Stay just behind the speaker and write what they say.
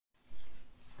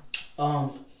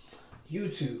Um,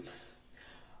 YouTube.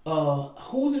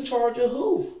 Who's in charge of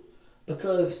who?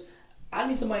 Because I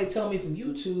need somebody to tell me from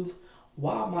YouTube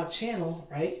why my channel,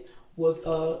 right, was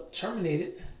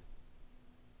terminated,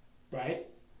 right?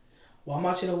 Why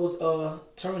my channel was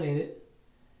terminated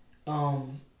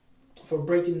for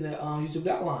breaking the YouTube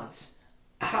guidelines.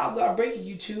 How did I break it,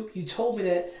 YouTube? You told me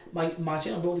that my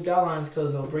channel broke the guidelines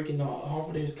because of breaking the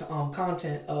harmful dangerous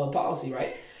content policy,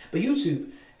 right? But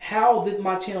YouTube, how did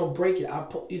my channel break it? How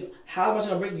did my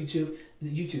channel break YouTube?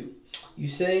 YouTube, you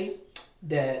say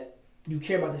that you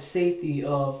care about the safety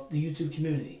of the YouTube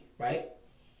community, right?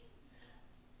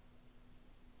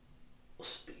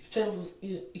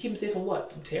 You keep me safe from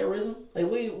what? From terrorism? Like,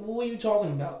 what are you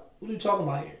talking about? What are you talking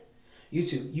about here?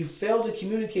 YouTube, you failed to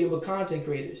communicate with content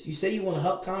creators. You say you want to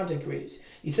help content creators.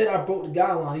 You said I broke the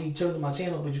guideline. You turned to my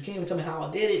channel, but you can't even tell me how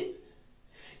I did it.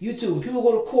 YouTube, when people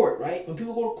go to court, right? When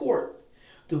people go to court,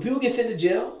 do people get sent to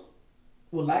jail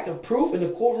with lack of proof in the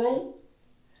courtroom?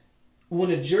 When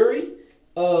the jury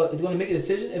is going to make a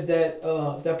decision if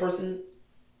that person,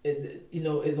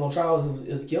 is on trial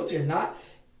is guilty or not,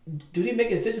 do they make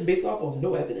a decision based off of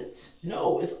no evidence?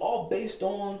 No, it's all based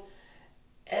on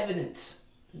evidence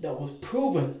that was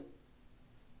proven.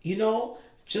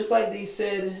 Just like they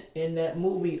said in that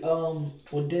movie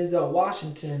with Denzel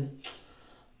Washington,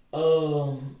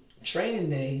 Training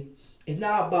Day, it's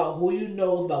not about who you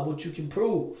know, it's about what you can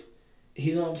prove.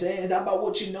 You know what I'm saying? It's not about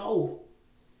what you know.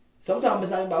 Sometimes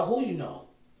it's not about who you know.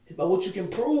 It's about what you can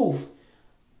prove.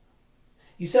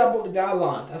 You said I broke the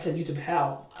guidelines. I said, YouTube,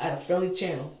 how? I had a friendly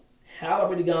channel. How did I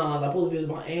break the guidelines? I posted videos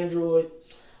about Android.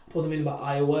 I posted videos about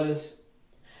iOS.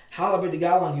 How did I break the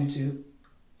guidelines, YouTube?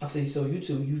 I say, so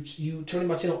YouTube, you turning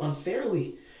my channel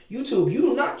unfairly. YouTube, you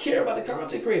do not care about the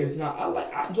content creators. Now,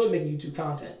 I enjoy making YouTube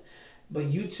content. But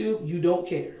YouTube, you don't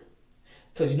care.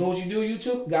 Because you know what you do,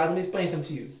 YouTube? Guys, let me explain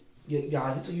something to you. Yeah,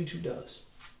 guys, this is what YouTube does.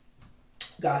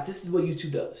 Guys, this is what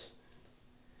YouTube does.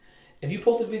 If you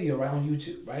post a video, right, on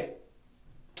YouTube, right?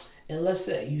 And let's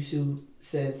say YouTube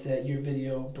says that your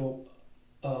video broke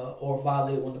or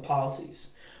violated one of the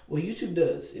policies. What YouTube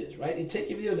does is, right, they take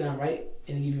your video down, right,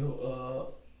 and they give you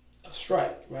a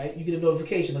strike, right? You get a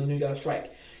notification, like you got a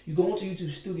strike. You go into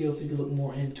YouTube Studio so you can look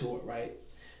more into it, right?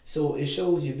 So it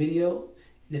shows your video,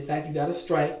 the fact you got a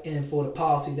strike, and for the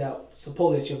policy that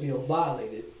supposedly your video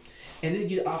violated, and then you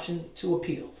get the option to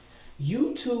appeal.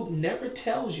 YouTube never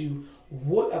tells you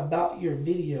what about your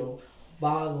video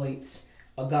violates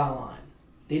a guideline.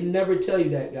 They never tell you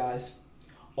that, guys.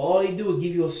 All they do is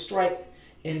give you a strike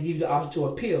and give you the option to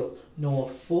appeal, knowing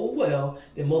full well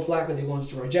that most likely they're going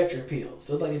to reject your appeal.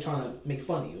 So it's like they're trying to make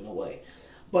fun of you in a way.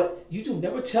 But YouTube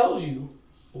never tells you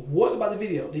what about the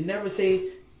video. They never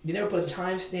put a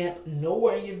timestamp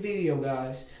nowhere in your video,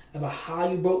 guys, about how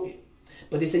you broke it.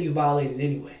 But they say you violated it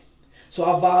anyway. So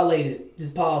I violated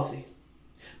this policy.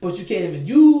 But you can't even,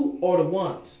 you are the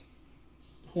ones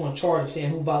who are in charge of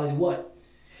saying who violated what.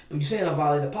 But you're saying I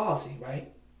violated the policy,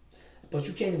 right? But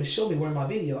you can't even show me where in my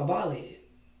video I violated.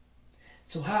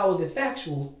 So how is it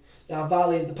factual that I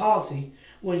violated the policy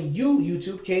when you,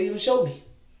 YouTube, can't even show me?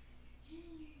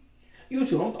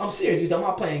 YouTube, I'm serious, YouTube, I'm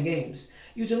not playing games.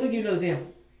 YouTube, let me give you another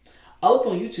example. I looked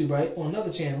on YouTube, right, on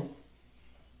another channel,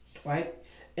 right,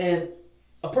 and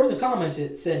a person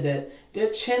commented, said that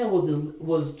their channel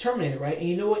was terminated, right? And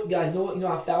you know what, guys, you know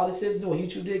how foul this is? You know what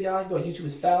YouTube did, guys? You know what YouTube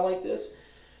is foul like this?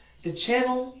 The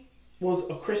channel was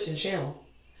a Christian channel.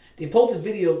 They posted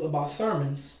videos about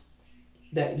sermons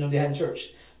that they had in church.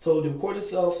 So they recorded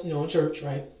themselves, in church,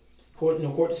 right?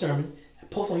 Record the sermon,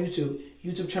 post on YouTube.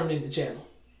 YouTube terminated the channel.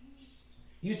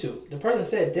 YouTube. The person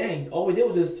said, "Dang, all we did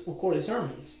was just record the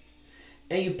sermons,"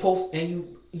 and you post and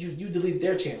you deleted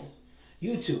their channel.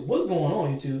 YouTube, what's going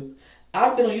on, YouTube?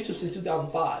 I've been on YouTube since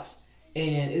 2005,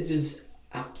 and it's just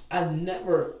I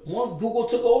never, once Google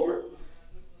took over,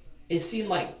 it seemed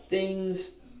like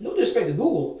things. No disrespect to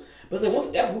Google, but then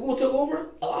once after Google took over,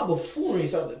 a lot of buffoonery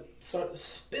started to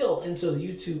spill into the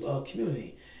YouTube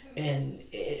community, and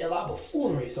a lot of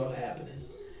buffoonery started happening.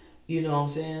 You know what I'm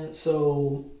saying?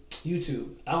 So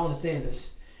YouTube, I don't understand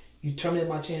this. You terminated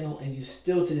my channel, and you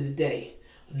still to this day,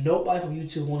 nobody from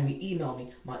YouTube won't even email me.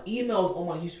 My email is on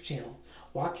my YouTube channel.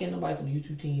 Why can't nobody from the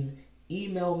YouTube team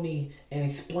email me and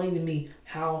explain to me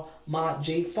how my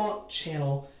J Funk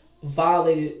channel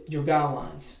violated your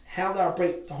guidelines? How did I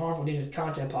break the harmful dangerous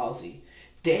content policy?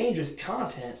 Dangerous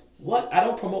content? What? I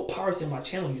don't promote piracy on my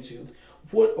channel, YouTube.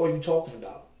 What are you talking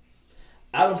about?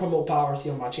 I don't promote piracy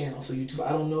on my channel, so YouTube, I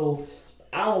don't know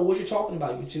what you're talking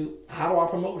about, YouTube. How do I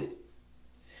promote it?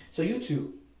 So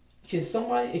YouTube, can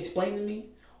somebody explain to me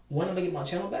when I'm gonna get my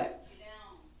channel back?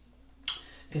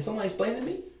 Can somebody explain to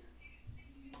me?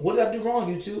 What did I do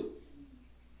wrong, YouTube?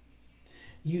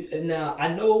 Now I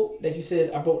know that you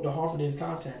said I broke the harmful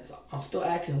content. So I'm still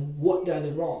asking, what did I do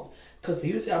wrong? Because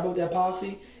you say I broke that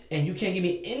policy, and you can't give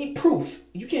me any proof.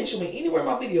 You can't show me anywhere in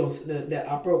my videos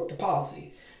that I broke the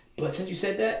policy. But since you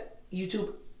said that,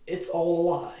 YouTube, it's all a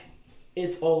lie.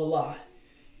 It's all a lie.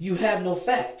 You have no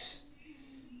facts.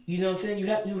 You know what I'm saying?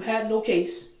 You have no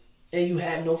case, and you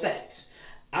have no facts.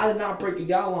 I did not break your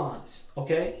guidelines.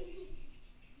 Okay?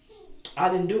 I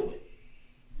didn't do it.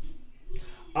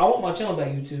 I want my channel back,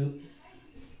 YouTube.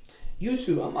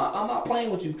 YouTube, I'm not playing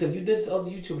with you, because you did this to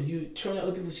other YouTubers. You turn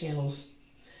other people's channels,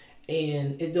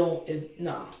 and it's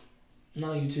nah.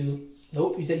 No, YouTube.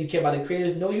 Nope. You said you care about the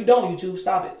creators. No, you don't, YouTube.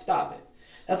 Stop it. Stop it.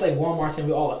 That's like Walmart saying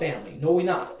we're all a family. No, we're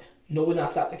not. No, we're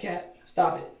not. Stop the cat.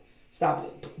 Stop it. Stop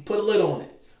it. Put a lid on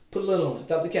it. Put a lid on it.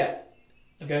 Stop the cat.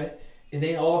 Okay? It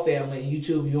ain't all family. And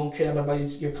YouTube, you don't care about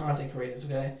your content creators,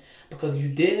 okay? Because if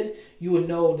you did, you would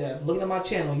know that looking at my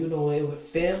channel, you know it was a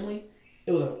family.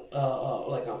 It was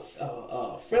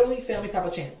a friendly family type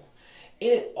of channel.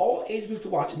 And all age groups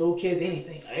could watch it. Little kids,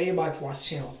 anything. Everybody could watch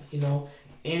the channel. You know,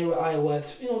 Android,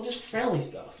 iOS, you know, just friendly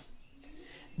stuff.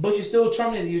 But you're still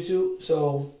terminated, YouTube.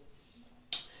 So,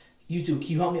 YouTube,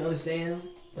 can you help me understand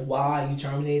why you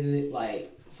terminated it?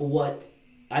 Like, for what?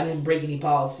 I didn't break any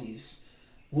policies.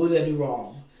 What did I do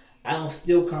wrong? I don't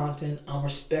steal content. I'm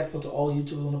respectful to all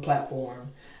YouTubers on the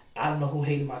platform. I don't know who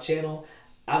hated my channel.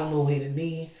 I don't know who hated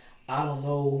me. I don't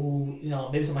know who, you know,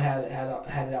 maybe somebody had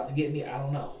it out to get me. I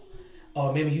don't know.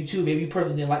 Or maybe YouTube, maybe you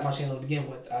personally didn't like my channel to begin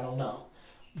with. I don't know.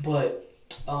 But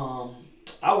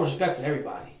I was respectful to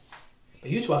everybody.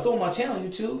 But YouTube, I still on my channel,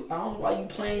 YouTube. I don't know why you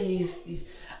playing these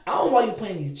I don't know why you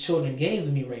playing these children games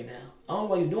with me right now. I don't know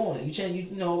why you're doing it.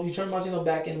 You turned my channel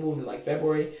back in, what was it, like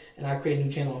February, and I created a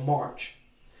new channel in March.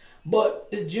 But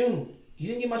it's June. You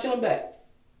didn't get my channel back.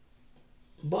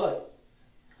 But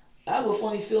I have a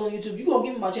funny feeling, YouTube, you gonna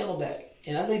give me my channel back.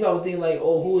 And I know you probably think like,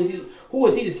 oh, who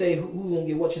is he to say who's gonna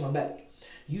get what channel back?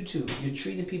 YouTube, you're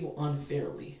treating people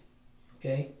unfairly.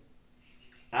 Okay?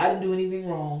 I didn't do anything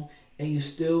wrong, and you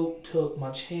still took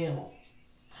my channel.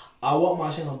 I want my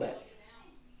channel back.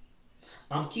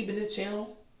 I'm keeping this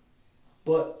channel,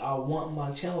 but I want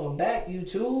my channel back,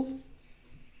 YouTube.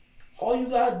 All you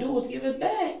gotta do is give it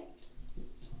back.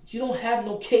 You don't have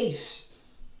no case.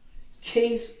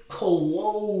 Case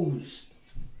closed.